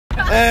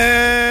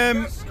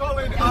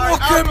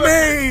Look at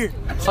me!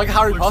 It's like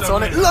Harry Potter,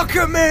 isn't it? Look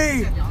at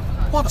me!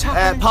 What's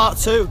happening? Part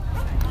 2.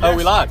 Oh,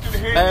 we live.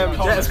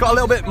 Yeah, it's got a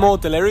little bit more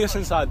delirious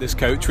inside this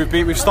coach.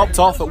 We've stopped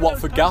off at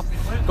Watford Gap,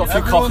 got a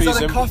few coffees.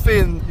 Had a coffee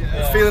and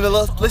feeling a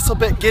little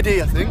bit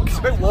giddy, I think. It's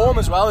a bit warm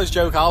as well, as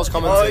Joe Carl's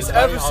commented. Oh, it's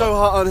ever so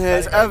hot on here.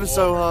 It's ever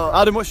so hot.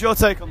 Adam, what's your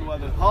take on the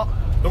weather? Hot.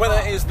 The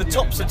weather is the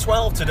tops are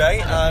 12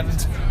 today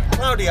and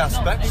cloudy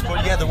aspects,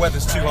 but yeah, the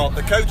weather's too hot.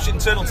 The coach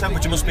internal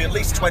temperature must be at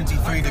least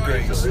 23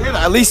 degrees.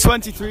 Yeah, at least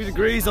 23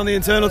 degrees on the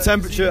internal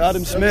temperature.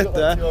 Adam Smith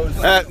there.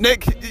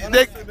 Nick,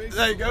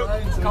 there you go.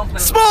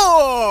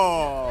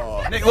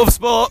 Sport! Nick loves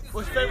sport.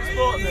 What's your favourite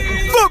sport,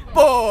 Nick?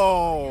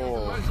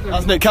 Football!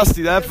 That's Nick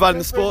Cassidy there, providing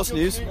the sports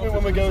news.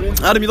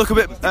 Adam, you look a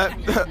bit...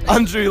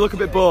 Andrew, you look a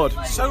bit bored.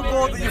 So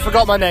bored that you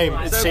forgot my name,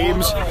 it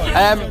seems.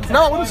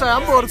 No, I wouldn't say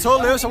I'm bored at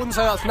all, Lewis. I wouldn't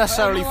say that's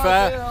necessarily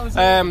fair.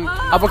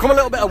 I've become a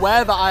little bit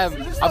aware that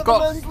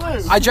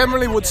I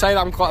generally would say that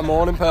I'm quite a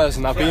morning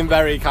person. I've been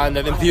very kind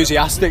of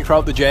enthusiastic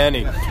throughout the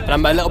journey, and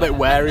I'm a little bit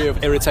wary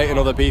of irritating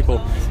other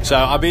people. So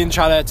I've been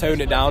trying to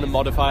tone it down and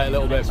modify it a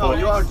little bit. But,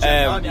 you are a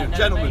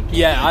gentleman.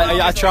 Yeah,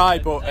 I try,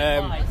 but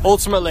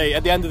ultimately,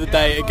 at the end of the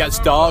day, it gets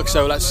dark.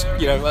 So let's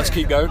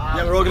keep going.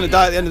 Yeah, we're all going to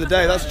die at the end of the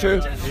day. That's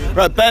true.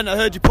 Right, Ben, I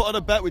heard you put on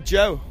a bet with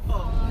Joe.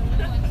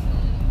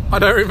 I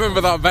don't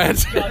remember that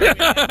bet.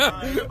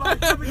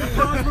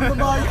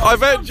 I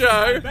bet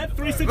Joe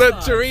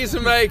that Theresa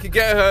May could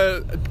get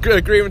her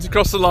agreement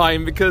across the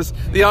line because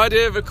the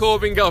idea of a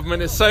Corbyn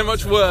government is so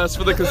much worse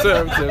for the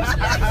Conservatives.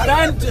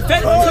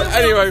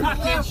 Anyway,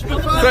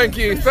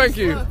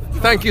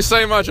 thank you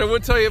so much. I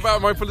would tell you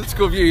about my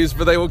political views,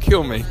 but they will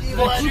kill me.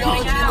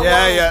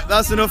 Yeah,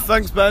 that's enough.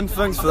 Thanks, Ben.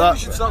 Thanks for that.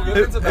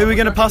 Who are we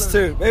going to pass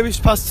to? Maybe we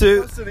should pass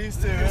to these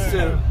two.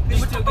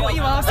 What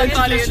you asking?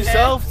 Introduce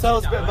yourself. Tell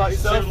us a bit about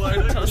yourself. What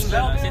have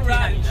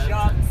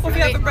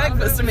you had for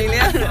breakfast,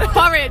 Amelia?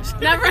 Porridge.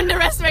 Never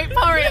underestimate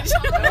porridge.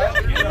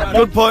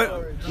 Good point.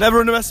 Never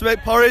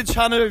underestimate porridge.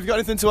 Hannah, have you got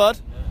anything to add?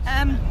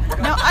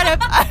 No, I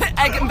don't.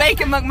 Egg and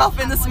bacon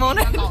McMuffin this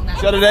morning.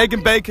 She had an egg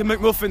and bacon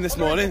McMuffin this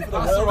morning.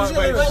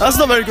 That's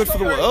not very good for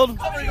the world.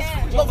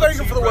 Not very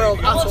good for the world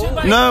at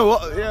all. No,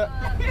 what? Yeah.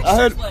 I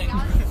heard.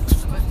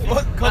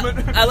 What? Comment?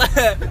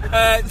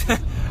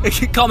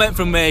 Comment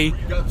from me.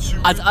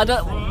 I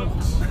don't.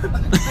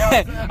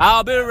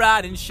 I'll be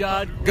riding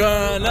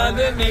shotgun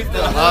underneath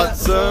the hot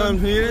sun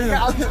here.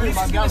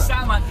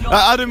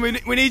 Adam,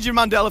 we need your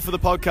Mandela for the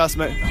podcast,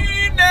 mate.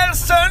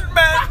 Nelson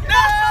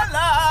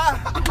Mandela.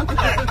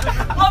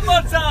 One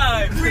more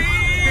time.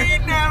 Free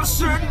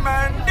Nelson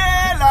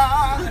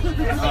Mandela.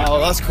 Oh,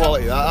 that's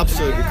quality. That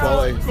absolutely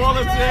quality.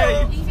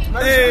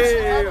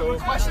 Hey.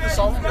 Request the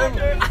song.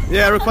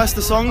 Yeah, request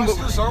the song,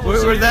 but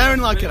we're there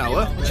in like an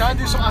hour. We'll try and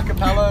do some a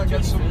cappella,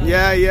 get some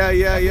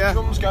Yeah.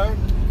 drums going.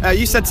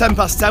 You said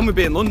 10:10 we'd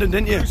be in London,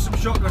 didn't you?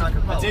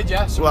 I did,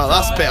 yes. Well,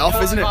 that's a bit off,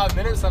 isn't it? 45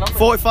 minutes then,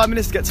 45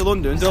 minutes to get to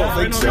London, don't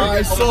think so.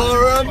 I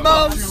saw a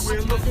mouse.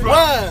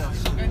 Where?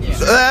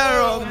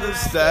 There on the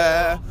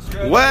stair.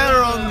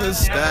 Where on the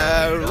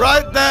stair?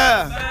 Right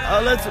there.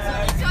 Let's...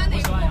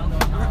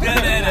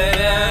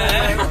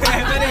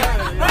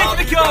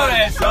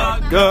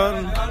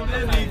 Gun.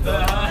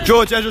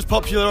 George Ezra's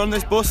popular on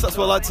this bus, that's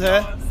what I like to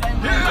hear.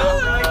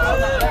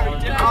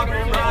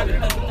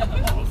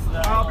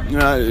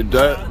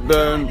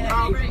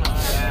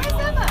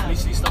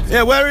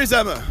 Yeah, where is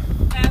Emma?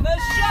 Emma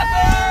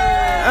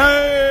Shepherd!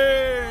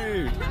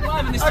 Hey!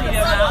 I'm in the studio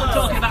now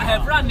talking about her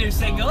brand new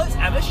single. It's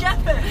Emma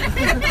Shepherd.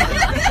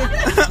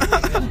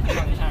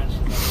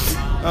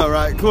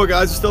 Alright, cool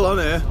guys, we're still on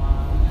here.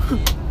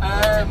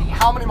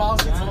 How many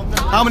miles is it to London?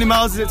 How many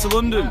miles is it to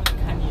London?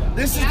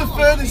 This is the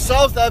furthest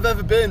south I've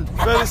ever been.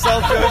 Furthest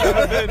south Joe's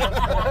ever been.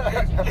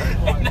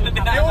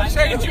 It will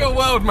change your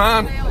world,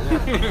 man.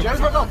 Joe's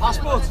not got a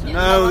passport.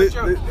 No,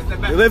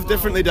 they live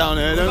differently down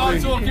here, don't Start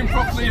they? talking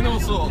properly and all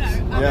sorts.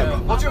 Yeah.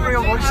 What's your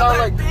real voice sound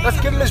like? Let's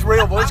give him his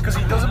real voice because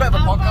he does a bit of a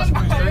podcast.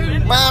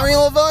 My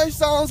real voice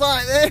sounds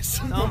like this.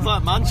 Sounds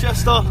like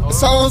Manchester.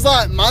 Sounds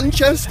like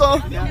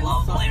Manchester.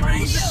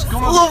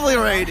 Lovely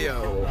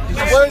radio.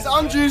 Whereas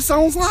Andrew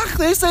sounds like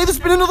this. Hey, there's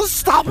been another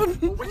stabbing.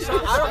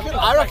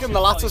 I reckon the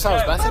latter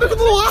sounds better. The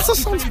latter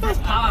sounds better.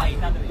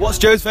 What's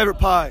Joe's favourite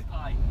pie?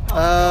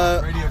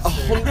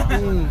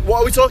 What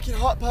are we talking?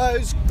 Hot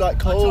pies, like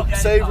cold,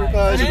 savoury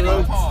pies,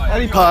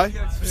 Any pie.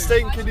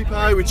 steak and kidney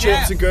pie with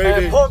chips and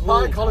gravy. Pork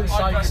pie, Colin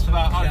Sykes. Pork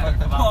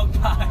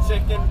pie.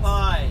 Chicken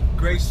pie.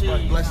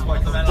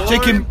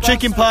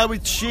 Chicken pie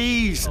with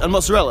cheese and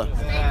mozzarella.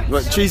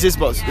 Right, cheese is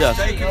yeah.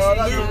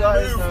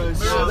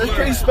 They're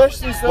pretty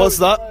specialist. What's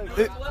that?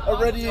 A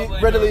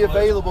readily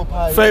available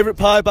pie. Favourite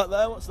pie back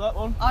there? What's that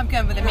one? I'm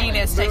going with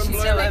Amelia, steak and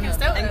Stilton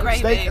and gravy.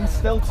 Steak and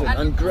Stilton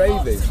and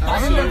gravy.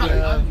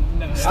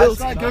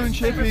 Stilton. Go and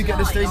chip you get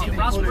the steak and pudding.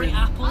 Raspberry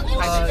apple.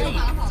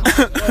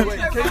 Wait,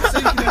 cake,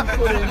 steak and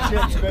pudding,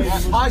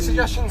 My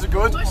suggestions are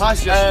good. My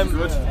suggestions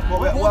are good.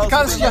 What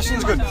kind of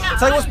suggestions are good?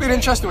 Tell you what's been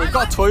interesting. We've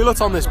got a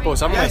toilet on this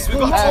bus, haven't we? Yes, we've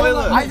got a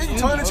toilet. I think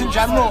toilets in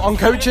general on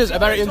coaches are a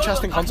very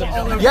interesting concept.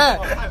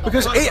 Yeah,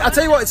 because I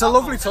tell you what, it's a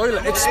lovely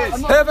toilet. It's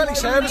perfectly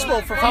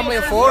serviceable for a family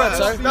of 4. I'd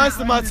say. It's nicer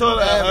than my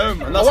toilet at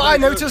home. And that's What I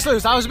noticed though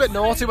is I was a bit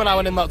naughty when I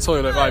went in that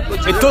toilet. Right,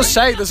 it does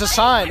say there's a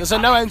sign. There's a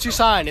no entry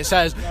sign. It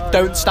says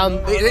don't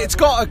stand. It's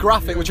got a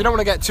graphic which you don't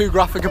want to get too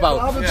graphic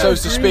about, so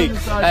to speak.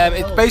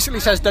 It basically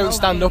says don't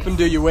stand up and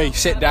do your wee.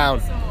 Sit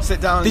down.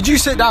 Sit down. Did you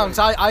sit down? Cause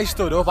I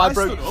stood up. I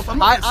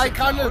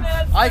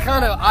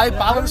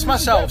balanced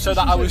myself so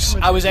that I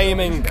was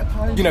aiming,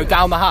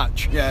 down the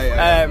hatch.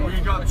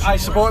 I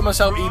supported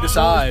myself either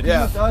side.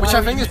 Which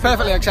I think is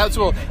perfectly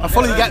acceptable. I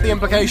fully get the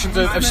implications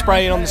of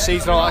spraying on the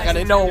seat and all that kind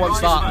of. No one wants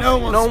that. No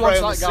one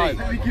wants that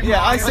guy.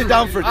 Yeah, I sit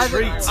down for a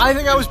treat. I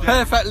think I was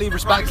perfectly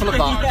respectful of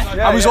that.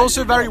 I was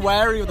also very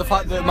wary of the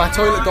fact that my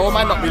toilet door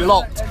might not be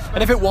locked,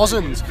 and if it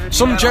wasn't,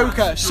 some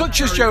joker,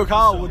 such as Joe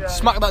Carl, would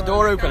smack that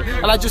door open,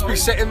 and I'd just be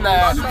sitting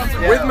there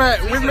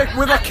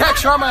with a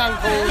ketch around my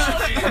ankles,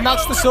 and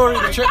that's the story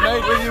of the trip,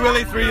 mate. With your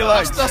willy through your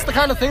legs. That's the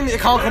kind of thing that you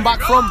can't come back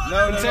from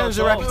in terms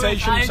of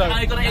reputation.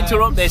 I got to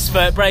interrupt this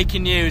for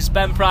breaking news.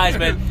 Ben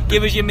Prizeman,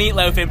 give us your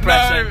meatloaf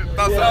impression.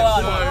 No,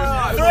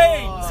 that's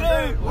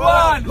 3, 2,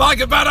 1. Like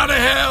a bat on a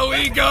hill,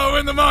 we go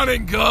when the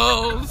morning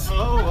calls.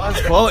 Oh,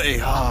 that's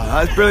quality. Oh,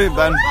 that's brilliant,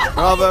 Ben.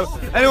 Bravo.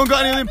 Anyone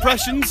got any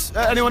impressions?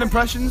 Anyone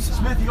impressions?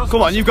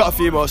 Come on, you've got a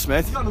few more,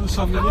 Smith. Is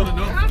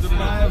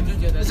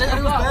it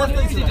anyone's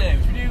birthday today?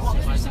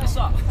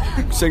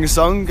 Sing a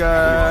song.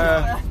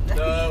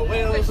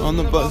 On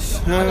the bus.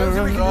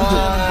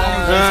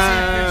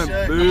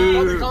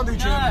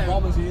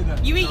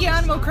 You eat your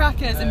animal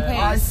crackers in peace.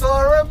 I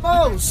saw a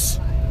mouse.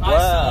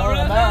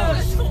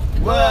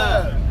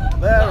 Where?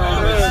 There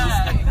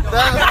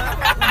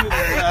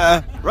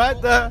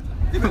right there.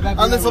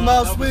 A little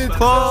mouse with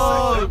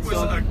paws.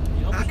 A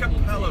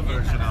cappella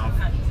version of.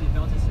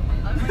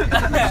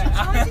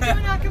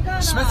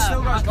 Smith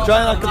still got Try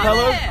an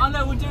acapella. I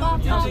know, we're doing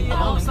Lewis,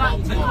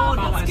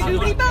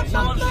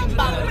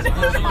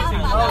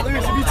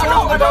 have you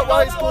told them about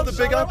why it's called the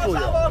Big Apple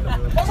yet?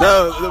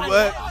 No,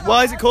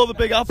 why is it called the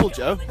Big Apple,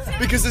 Joe?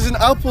 Because there's an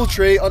apple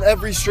tree on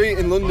every street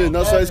in London.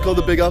 That's why it's called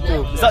the Big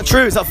Apple. Is that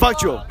true? Is that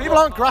factual? People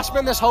aren't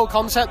grasping this whole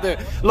concept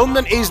that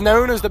London is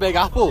known as the Big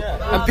Apple,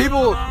 and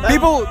people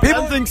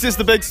Ben thinks it's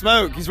the Big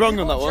Smoke. He's wrong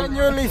on that one.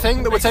 genuinely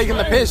think that we're taking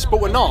the piss,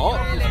 but we're not.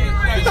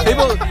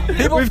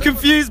 People. We've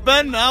confused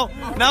Ben now.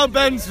 Now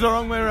Ben's the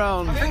wrong way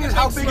around. The thing is,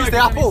 how big is the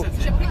apple?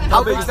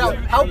 How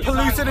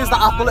polluted is the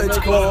apple at its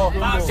core?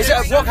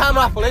 What kind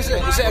of apple is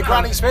it? Is it a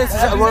Granny Smith?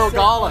 Is it a Royal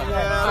Gala?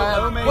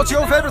 What's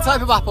your favourite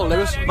type of apple,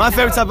 Lewis? My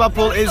favourite type of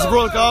apple is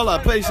Royal Gala.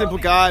 Pretty simple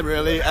guy,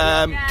 really.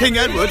 King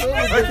Edward.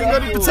 King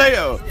Edward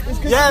potato.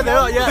 Yeah, they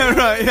are. Yeah.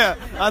 Right. Yeah.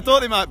 I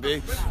thought they might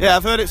be. Yeah,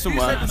 I've heard it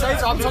somewhere.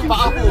 Potato. I'm talking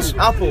about apples.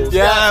 Apples.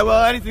 Yeah.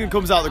 Well, anything that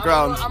comes out of the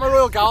ground. I'm a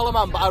Royal Gala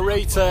man, but I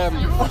rate.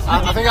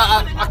 I think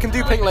I can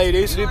do Pink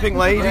Ladies. Do Pink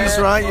Ladies,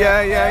 right?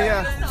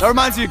 Yeah. That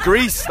reminds me of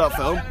Grease, that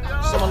film.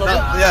 Some love it.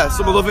 Yeah,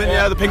 some love it.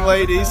 Yeah, the Pink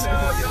Ladies.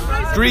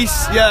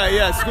 Grease.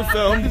 Yeah. It's a good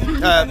film.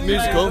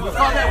 Musical.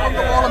 Can't get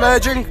Wonderwall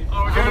emerging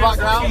in the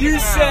background. You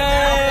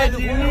said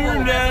you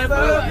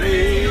never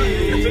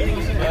leave.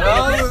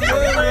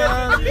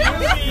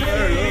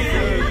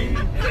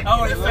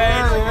 Oh, it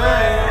fades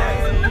away.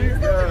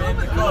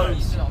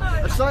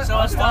 So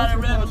I started a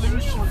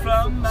revolution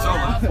from.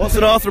 What's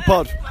an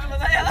arthropod?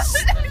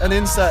 An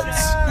insect.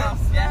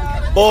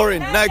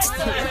 Boring. Next.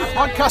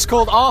 Podcast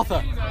called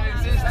Arthur.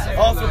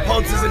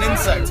 Arthropods is an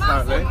insect,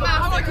 apparently.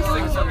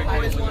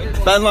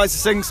 Ben likes to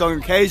sing song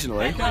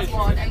occasionally.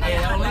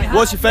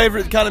 What's your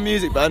favourite kind of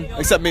music, Ben?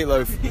 Except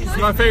Meatloaf.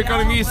 My favourite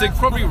kind of music,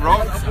 probably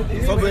rock.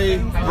 Probably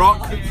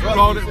Rock,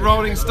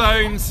 Rolling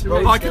Stones,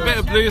 like a bit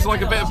of blues,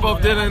 like a bit of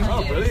Bob Dylan.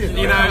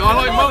 I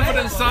like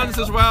Mumford & Sons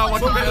as well,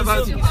 like a bit of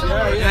that.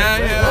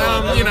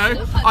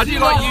 Yeah. I do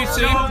like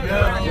U2.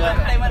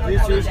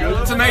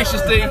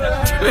 Tenacious D.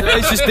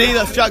 Tenacious D,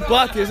 that's Jack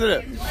Black, isn't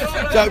it?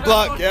 Jack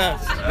Black, yeah.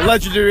 A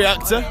legendary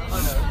actor.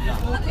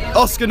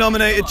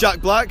 Oscar-nominated Jack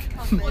Black.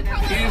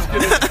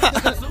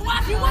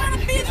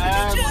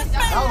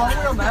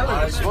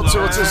 What's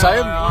it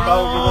saying?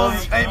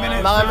 8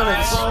 minutes. 9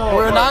 minutes. We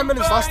were 9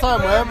 minutes last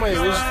time, weren't we?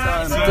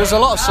 There's a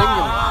lot of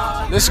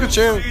singing. This is a good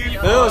tune.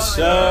 There's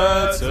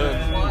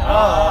certain I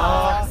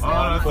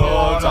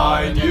thought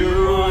I knew.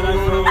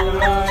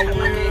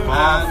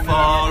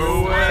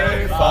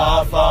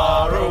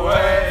 Far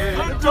away.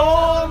 The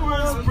dawn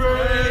was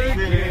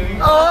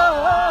breaking.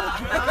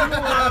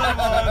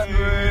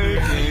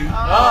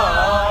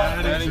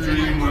 And a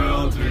dream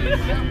will dream.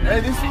 Hey,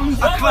 this one's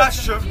A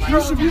flash of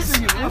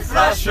a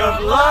flash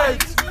of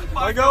light,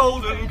 my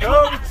golden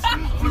coat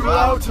flew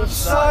out of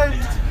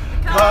sight.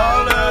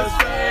 Colors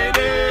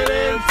faded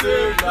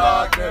into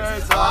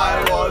darkness,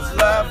 I was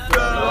left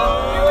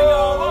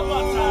alone.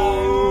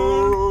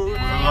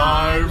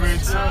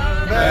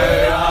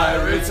 May I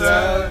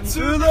return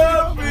to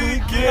the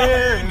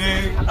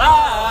beginning.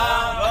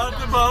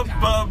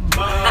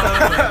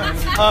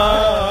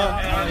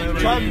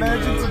 John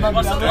Merchant's and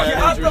Mandela.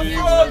 At the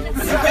front!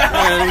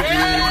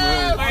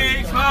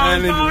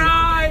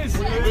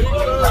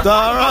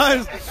 Star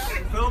Eyes.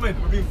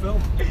 Filming, we're being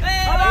filmed.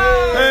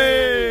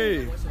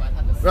 Hey!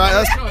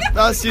 Right,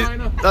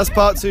 that's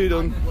part 2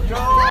 done.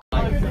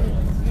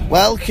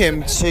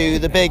 Welcome to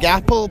the Big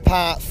Apple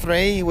part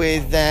 3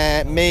 with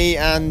me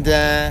and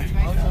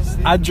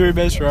Andrew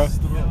Bisra.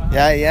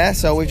 yeah.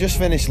 So we've just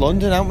finished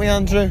London, haven't we,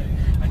 Andrew?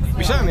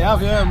 We certainly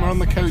have, yeah, and we're on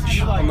the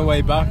coach on the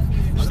way back.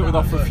 Started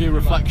off with a few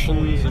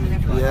reflections and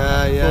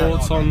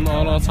thoughts on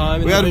our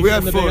time. We had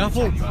the fun. Big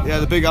Apple. Yeah,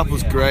 the Big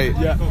Apple's great.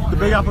 Yeah, the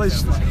Big Apple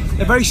is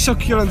a very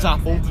succulent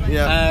apple.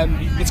 Yeah.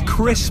 It's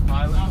crisp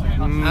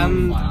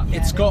and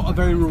it's got a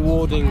very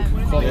rewarding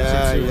quality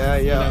to it. Yeah.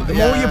 You know, the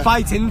more you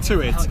bite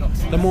into it,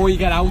 the more you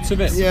get out of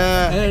it.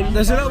 Yeah. And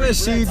there's a little bit of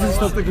seeds and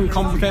stuff that can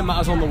complicate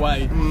matters on the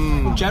way.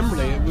 But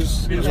generally, it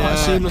was quite a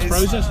seamless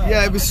process.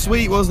 Yeah, it was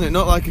sweet, wasn't it?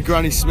 Not like a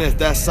Granny Smith.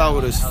 They're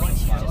sour as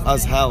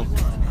hell.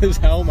 As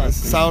hell, man.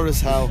 Sour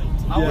as hell.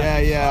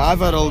 Yeah. I've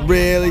had a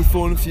really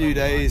fun few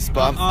days,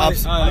 but I'm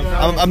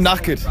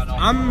knackered.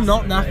 I'm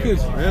not knackered.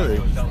 Really?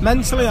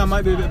 Mentally, I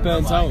might be a bit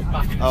burnt out.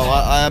 Oh,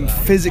 I am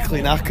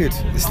physically knackered.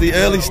 It's the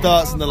early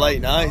starts and the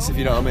late nights, if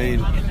you know what I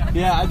mean.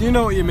 Yeah, I do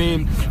know what you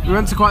mean. We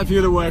went to quite a few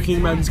of the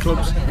working men's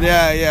clubs.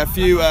 Yeah, a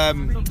few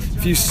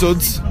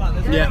suds,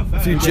 a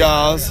few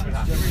jars.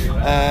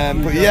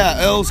 But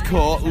yeah, Earl's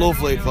Court,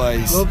 lovely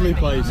place. Lovely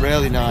place.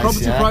 Really nice.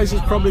 Property price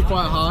is probably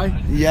quite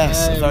high.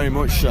 Yes, very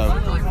much so.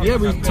 Yeah,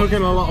 we took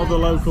in a lot of the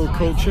local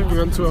culture. We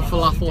went to a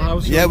falafel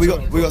house. Yeah, we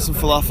got some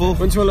falafel.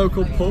 Went to a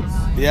local pub.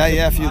 Yeah,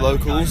 a few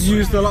locals.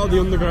 Used a lot of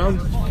the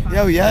underground.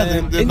 Yeah,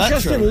 the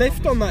interesting metro.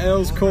 lift on that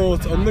Earl's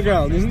Court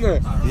underground, isn't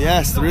there?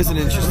 Yes, there is an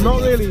interesting. I'm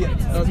not really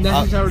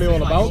necessarily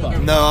all about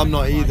that. No, I'm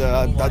not either.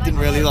 I didn't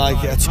really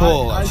like it at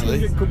all,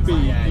 actually. I think it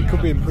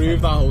could be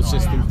improved, that whole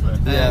system.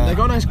 They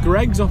got nice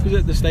Greggs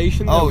opposite the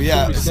station. Oh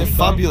yeah, it's a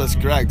fabulous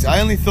Greggs.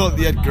 I only thought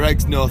they had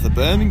Greggs north of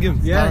Birmingham.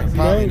 Yeah,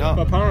 apparently not.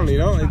 Apparently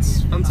not.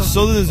 It's fantastic.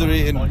 Southerners are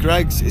eating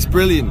Greggs. It's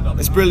brilliant.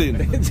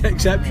 It's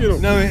exceptional.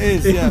 No, it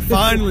is. Yeah,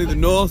 finally the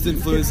north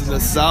influences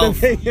the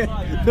south.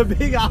 The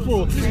Big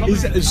Apple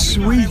is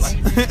sweet,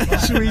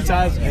 sweet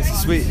as.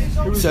 It's sweet.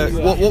 So,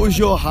 what was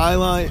your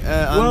highlight,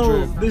 Andrew?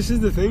 Well, this is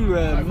the thing.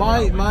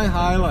 My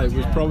highlight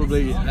was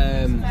probably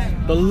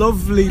the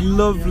lovely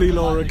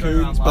Laura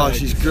Coons. Oh,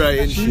 she's great,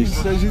 isn't she?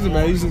 She's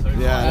amazing.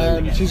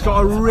 Yeah. She's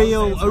got a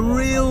real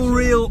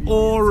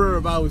aura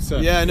about her.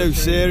 Yeah, no,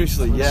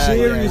 seriously. Yeah.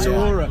 Serious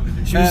aura.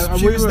 She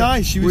was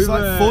nice. She was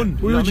like fun.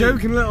 We were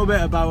joking a little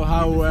bit about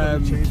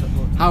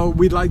how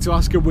we'd like to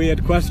ask her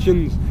weird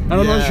questions, and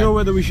I'm not sure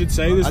whether we should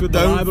say this with the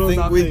Bible. I don't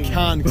think we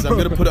can, because I'm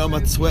going to put it on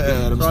my Twitter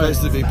and I'm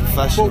supposed to be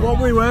professional. But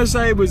what we were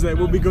saying was that it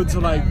would be good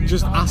to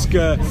just ask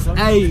her,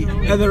 hey,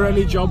 are there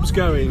any jobs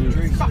going?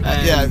 You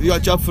got a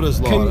job for us,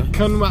 Laura.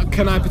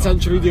 Can I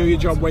potentially do your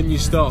job when you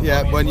stop?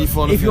 Yeah, when you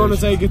want to. If you want to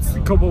take a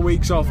couple of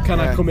weeks off, can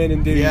I come in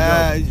and do your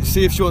job? Yeah,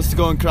 see if she wants to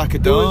go and crack a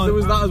dawn. There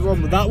was that as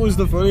one, but that was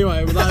the funny one.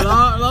 It was like,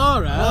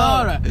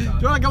 Laura, do you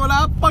want to go on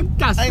our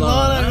podcast? Hey,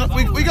 Laura,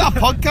 we got a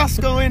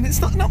podcast going. It's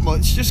not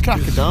much, just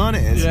crack a dawn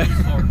it is. Yeah.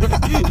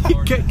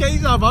 Get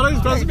yourself on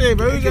it, trust me.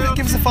 Give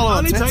us a follow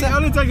on Twitter.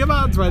 Only take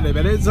about 20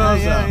 minutes or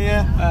so.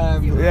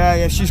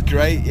 Yeah, she's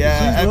great.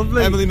 Yeah, she's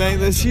lovely. Emily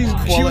Maitlis, she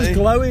was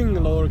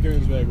glowing, Laura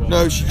Koonsberg.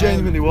 No, she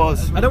genuinely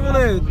was. I don't want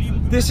to.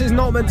 This is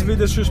not meant to be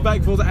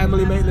disrespectful to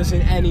Emily Maitlis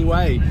in any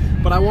way,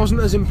 but I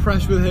wasn't as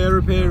impressed with her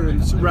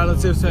appearance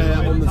relative to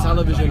her on the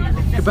television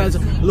compared to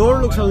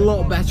Laura. Looks a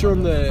lot better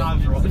in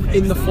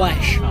the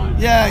flesh.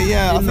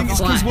 Yeah. I think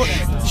it's because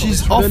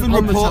she's often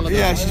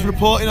she's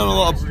reporting on a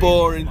lot of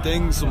boring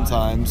things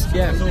sometimes.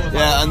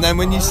 Yeah, and then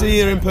when you see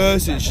her in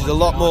person, she's a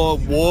lot more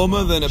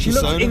warmer than a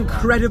persona. She looks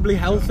incredibly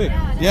healthy.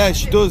 Yeah,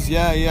 she does.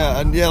 Yeah,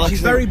 and like she's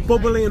very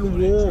bubbly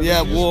and warm.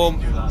 Yeah, warm.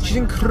 She's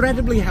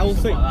incredibly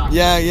healthy.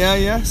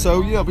 Yeah.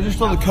 So we're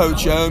just on the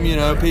coach home.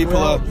 People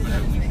are.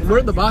 We're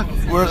at the back.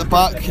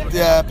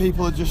 Yeah,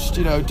 people are just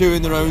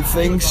doing their own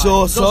thing.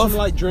 Got some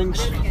light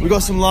drinks. We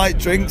got some light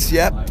drinks.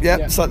 Yep.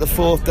 It's like the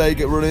fourth day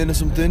get run in or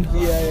something.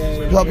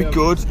 Yeah. That'd be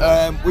good.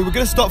 We were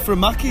going to stop for a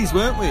Mackey's,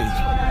 weren't we?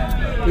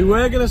 We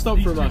were going to stop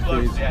for a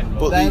Mackey's,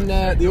 but then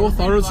the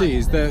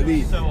authorities,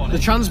 the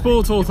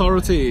transport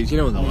authorities, you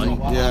know what they're like.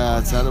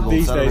 Yeah, terrible.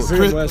 These days,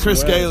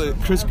 Chris Grayling.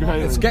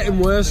 It's getting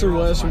worse and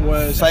worse and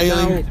worse.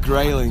 Failing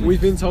Grayling.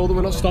 We've been told that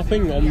we're not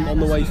stopping on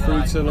the way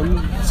through to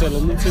London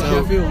to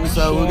Sheffield.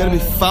 So we're going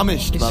to be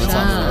famished by the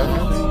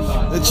time we're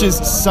which is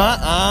sad.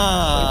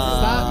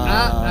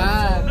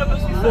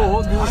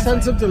 But there's a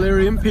sense of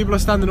delirium. People are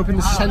standing up in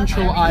the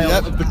central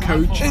aisle of the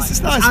coach.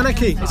 It's nice.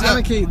 Anarchy. It's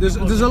anarchy. There's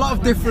a lot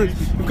of different.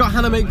 We've got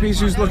Hannah Makepeace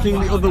who's looking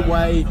the other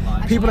way.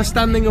 People are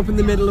standing up in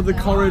the middle of the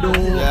corridor.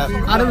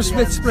 Adam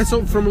Smith split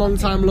up from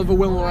long-time lover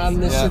Will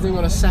Moran. They're sitting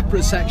on a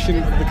separate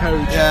section of the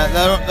coach. Yeah,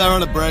 they're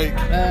on a break.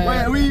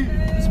 Wait,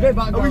 it's a bit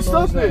background. Are we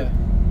stopping?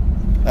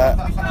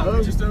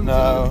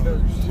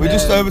 No, we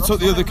just overtook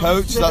the other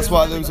coach. That's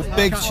why there was a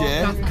big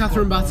cheer.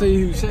 Catherine Batty,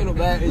 who's sitting up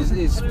there,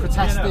 is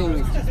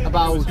protesting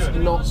about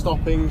not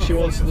stopping. She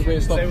wants to be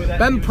a stop.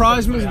 Ben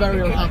Prizeman's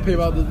very unhappy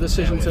about the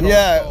decision to not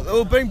stop.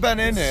 We'll bring Ben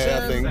in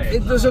here, I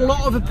think. There's a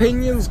lot of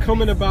opinions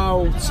coming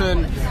about,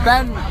 and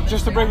Ben,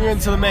 just to bring you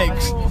into the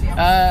mix,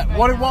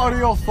 what are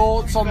your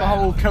thoughts on the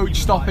whole coach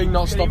stopping,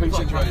 not stopping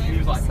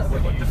situation?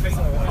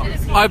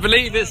 I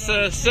believe it's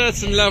a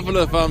certain level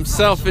of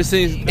selfish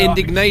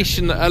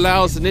indignation that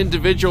allows an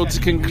individual to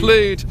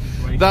conclude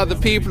that the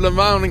people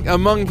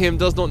among him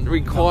does not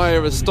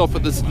require a stop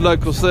at the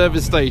local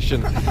service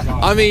station.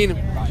 I mean,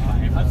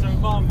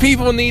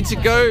 people need to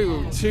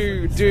go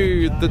to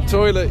do the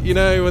toilet, you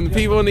know, and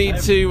people need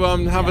to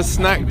have a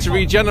snack to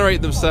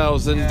regenerate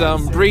themselves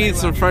and breathe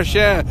some fresh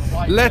air,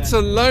 let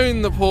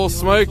alone the poor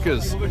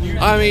smokers.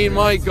 I mean,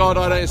 my God,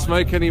 I don't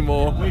smoke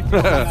anymore.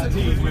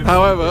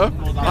 However,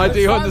 I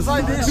do understand. Times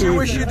like this, you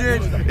wish you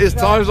did. It's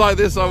times like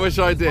this I wish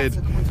I did.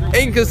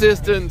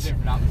 Inconsistent,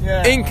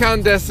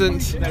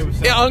 incandescent,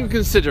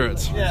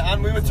 unconsiderate. Yeah,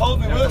 and we were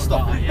told we were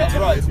stopping. That's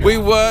right. We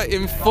were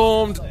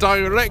informed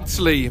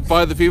directly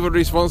by the people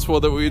responsible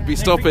that we would be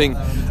stopping,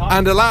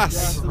 and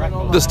alas,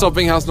 the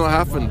stopping has not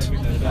happened.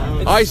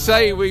 I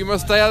say we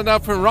must stand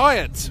up and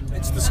riot.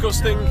 It's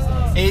disgusting.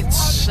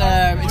 It's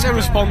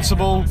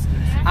irresponsible.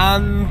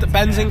 And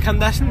Ben's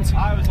incandescent.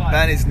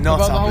 Ben is not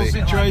about happy. The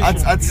whole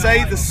situation. I'd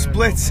say the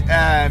split.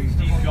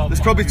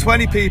 There's probably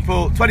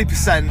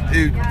 20%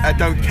 who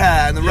don't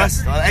care, and the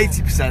rest,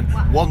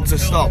 80%, want to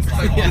stop.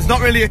 There's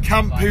not really a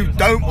camp who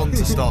don't want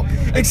to stop,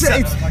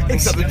 except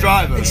the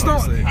driver. It's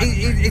not.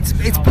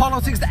 It's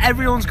politics that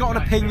everyone's got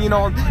an opinion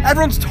on.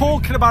 Everyone's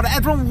talking about it.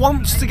 Everyone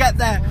wants to get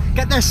their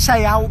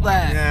say out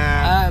there.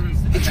 Yeah.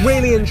 It's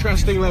really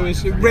interesting,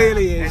 Lewis. It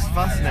really is. It's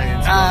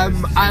fascinating.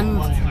 And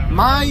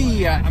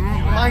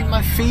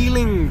my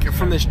feeling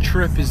from this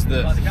trip is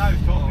that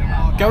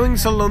going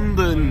to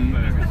London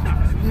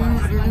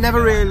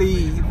never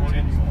really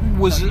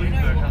was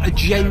a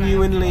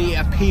genuinely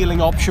appealing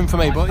option for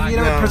me, but you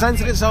know, it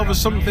presented itself as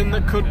something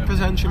that could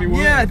potentially work.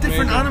 Yeah, a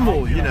different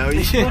animal, you know.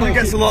 He probably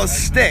gets a lot of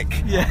stick.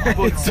 Yeah,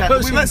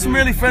 but we met some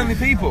really friendly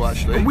people,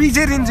 actually. We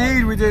did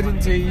indeed.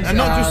 And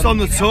not just on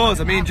the tours,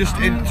 I mean, just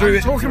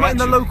through talking about in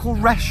the local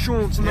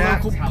restaurants and the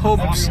local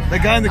pubs. The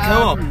guy in the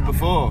co-op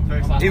before,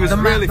 he was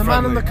really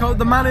friendly.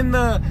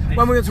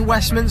 When we went to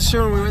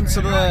Westminster and we went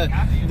to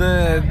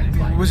the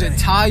was it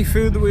Thai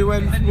food that we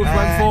went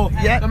for?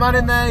 Yeah. The man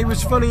in there, he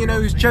was funny, you know,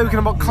 he was joking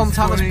about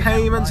contactless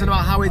payments and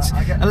about how it's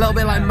a little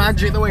bit like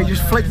magic, the way you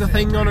just flick the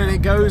thing on and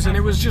it goes, and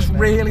it was just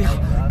really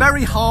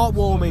very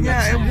heartwarming.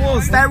 Yeah, it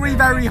was. Very,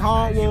 very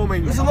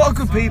heartwarming. There's a lot of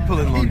good people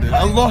in London.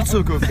 A lot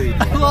of good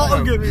people. A lot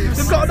of good.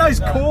 They've got a nice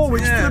core,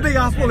 which for the Big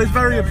Apple is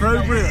very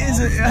appropriate.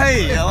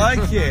 Hey, I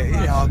like it.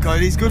 Oh God,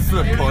 he's good for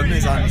the pun,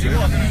 is Andrew.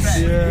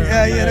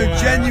 Yeah,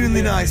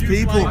 genuinely nice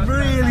people.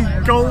 Really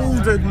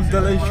golden,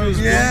 delicious.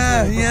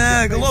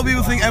 Yeah. A lot of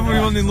people think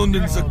everyone in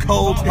London's a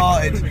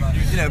cold-hearted,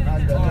 you know,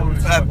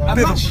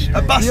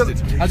 a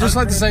bastard. I'd just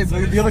like to say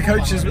the other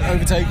coach is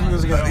overtaking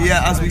us again.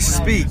 Yeah, as we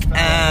speak,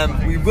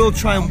 we will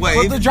try and wave.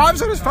 But the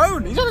driver's on his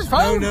phone. He's on his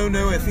phone.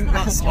 No. I think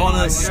that's on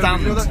a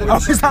stand. Oh,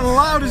 is that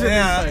loud? Is it?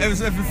 Yeah, if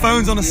the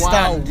phone's on a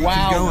stand, you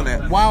can go on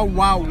it.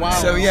 Wow.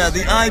 So yeah,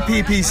 the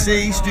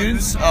IPPC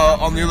students are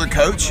on the other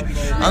coach,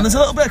 and there's a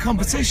little bit of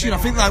competition. I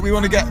think like we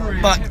want to get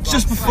back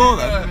just before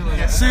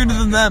them, sooner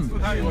than them,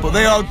 but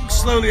they are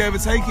slowly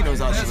overtaking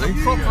us actually.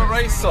 Proper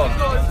race on.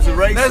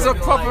 There's a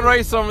proper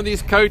race on with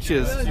these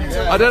coaches.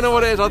 I don't know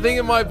what it is. I think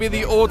it might be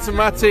the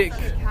automatic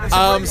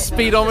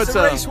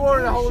speedometer. Race war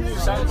in a whole new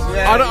sense.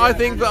 I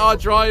think that our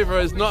driver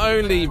is not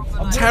only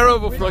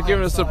terrible for not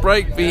giving us a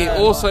break, but he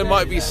also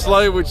might be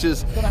slow, which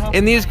is,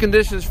 in these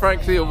conditions,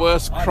 frankly, a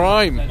worse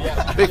crime.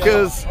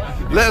 Because,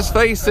 let's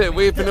face it,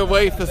 we've been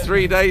away for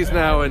 3 days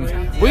now, and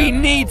we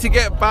need to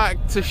get back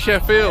to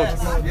Sheffield,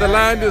 the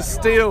land of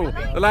steel,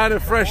 the land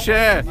of fresh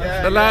air,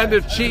 the land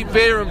of cheap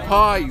beer and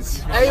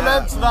pies.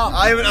 Amen to that.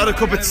 I haven't had a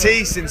cup of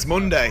tea since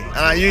Monday, and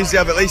I usually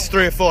have at least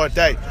 3 or 4 a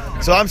day.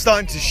 So I'm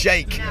starting to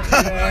shake. You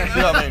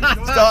know what I mean?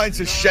 Starting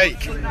to shake.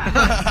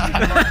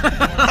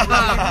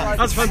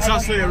 That's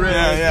fantastic, really.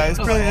 Yeah, it's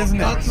brilliant, isn't it?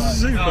 That's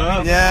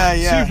superb.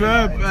 Yeah.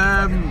 Superb.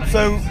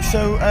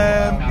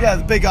 Yeah,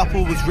 the Big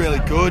Apple was really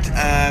good,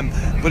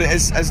 but it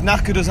has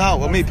knackered us out.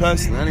 Well, me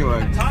personally,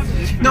 anyway.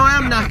 No, I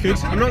am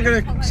knackered. I'm not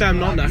going to say I'm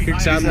not knackered,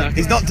 because I'm knackered.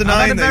 He's not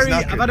denying that he's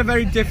knackered. I've had a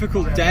very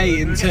difficult day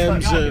in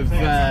terms of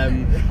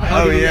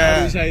how do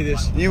you say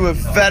this? You were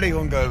very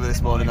hungover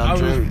this morning,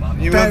 Andrew.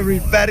 You were very,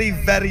 very,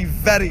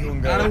 very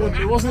hungover.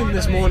 It wasn't even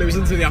this morning, it was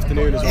into the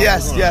afternoon as well.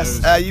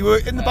 Yes. You were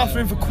in the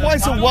bathroom for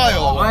quite a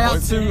while. I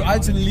had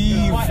to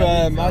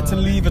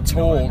leave a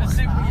talk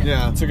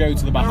to go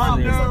to the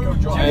bathroom.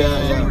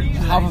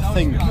 Have a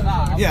think.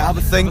 Yeah, have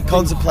a think,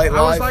 contemplate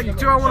life. was like,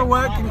 do I want to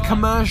work in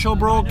commercial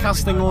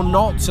broadcasting or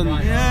not? And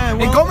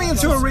it got me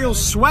into a real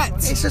sweat.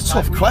 It's a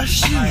tough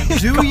question.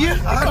 Do you?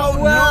 I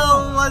don't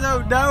know. I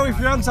don't know. If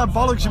you answered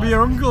bollocks, you'd be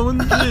your uncle,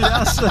 wouldn't you?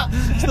 It's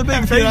the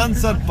big thing.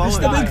 It's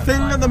the big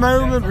thing at the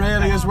moment,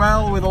 really, as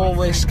well, with all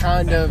this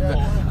kind of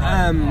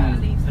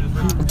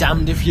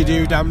damned if you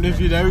do, damned if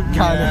you don't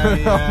kind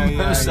of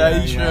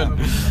conversation.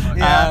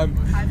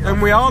 And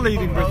we are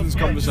leading Britain's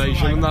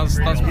conversation, and that's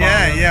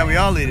we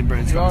are leading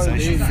Britain's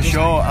conversation for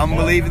sure. And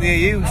we're leaving the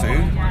EU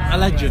soon.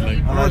 Allegedly.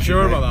 I'm not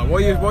sure about that.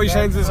 What are you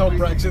saying to this whole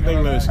Brexit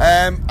thing, Lewis?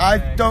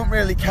 I don't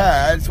really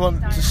care. I just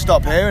want to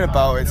stop hearing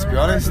about it, to be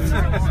honest. And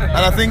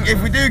I think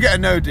if we do get a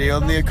no deal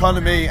and the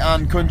economy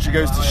and country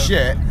goes to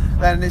shit,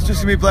 then it's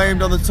just going to be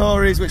blamed on the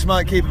Tories, which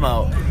might keep them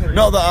out.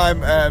 Not that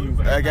I'm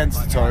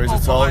against the Tories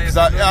at all, because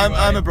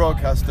I'm a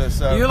broadcaster.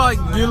 So you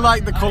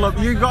like the colour.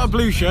 You got a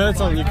blue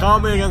shirt on. You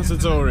can't be against the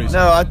Tories.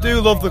 No, I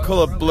do love the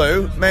colour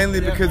blue, mainly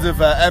because of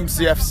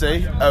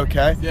MCFC.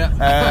 Okay. Yeah.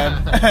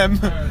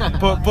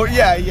 But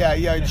yeah.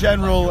 In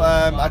general,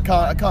 I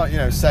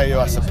can't say who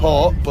I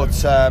support, but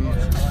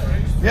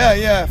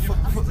yeah.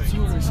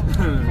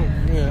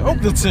 Up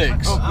the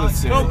ticks.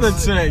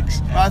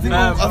 I think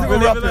we'll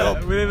wrap it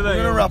up. We're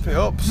going to wrap it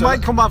up. So.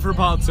 Might come back for a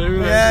part 2.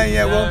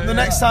 Yeah. Well, the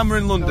next time we're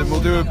in London,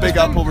 we'll do a Big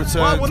Apple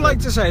return. What I would like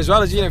to say as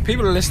well is,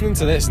 people are listening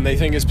to this and they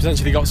think it's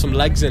potentially got some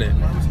legs in it.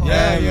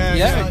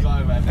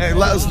 Yeah. Hey,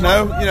 let us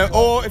know,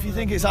 or if you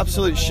think it's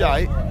absolute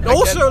shite.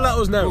 Also, let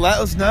us know. Let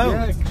us know.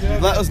 Yeah.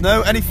 Let us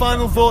know. Any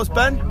final thoughts,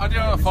 Ben? I do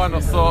have a final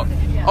thought.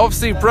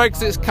 Obviously,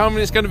 Brexit's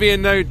coming. It's going to be a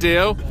no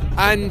deal,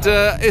 and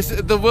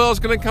the world's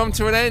going to come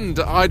to an end.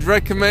 I'd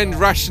recommend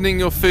rationing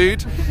your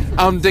food.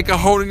 Dig a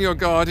hole in your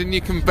garden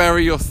you can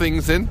bury your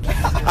things in.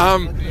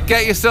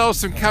 Get yourself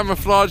some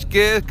camouflage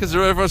gear, because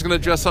everyone's going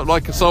to dress up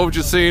like a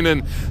soldier soon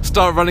and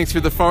start running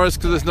through the forest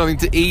because there's nothing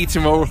to eat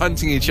and we're all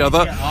hunting each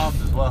other.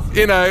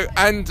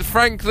 And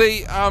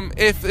frankly,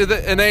 if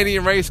an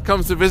alien race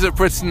comes to visit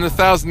Britain in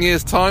 1,000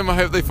 years' time, I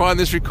hope they find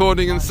this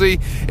recording and see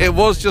it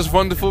was just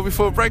wonderful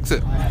before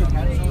Brexit.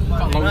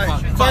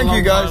 Thank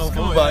you guys.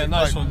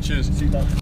 Nice one, cheers.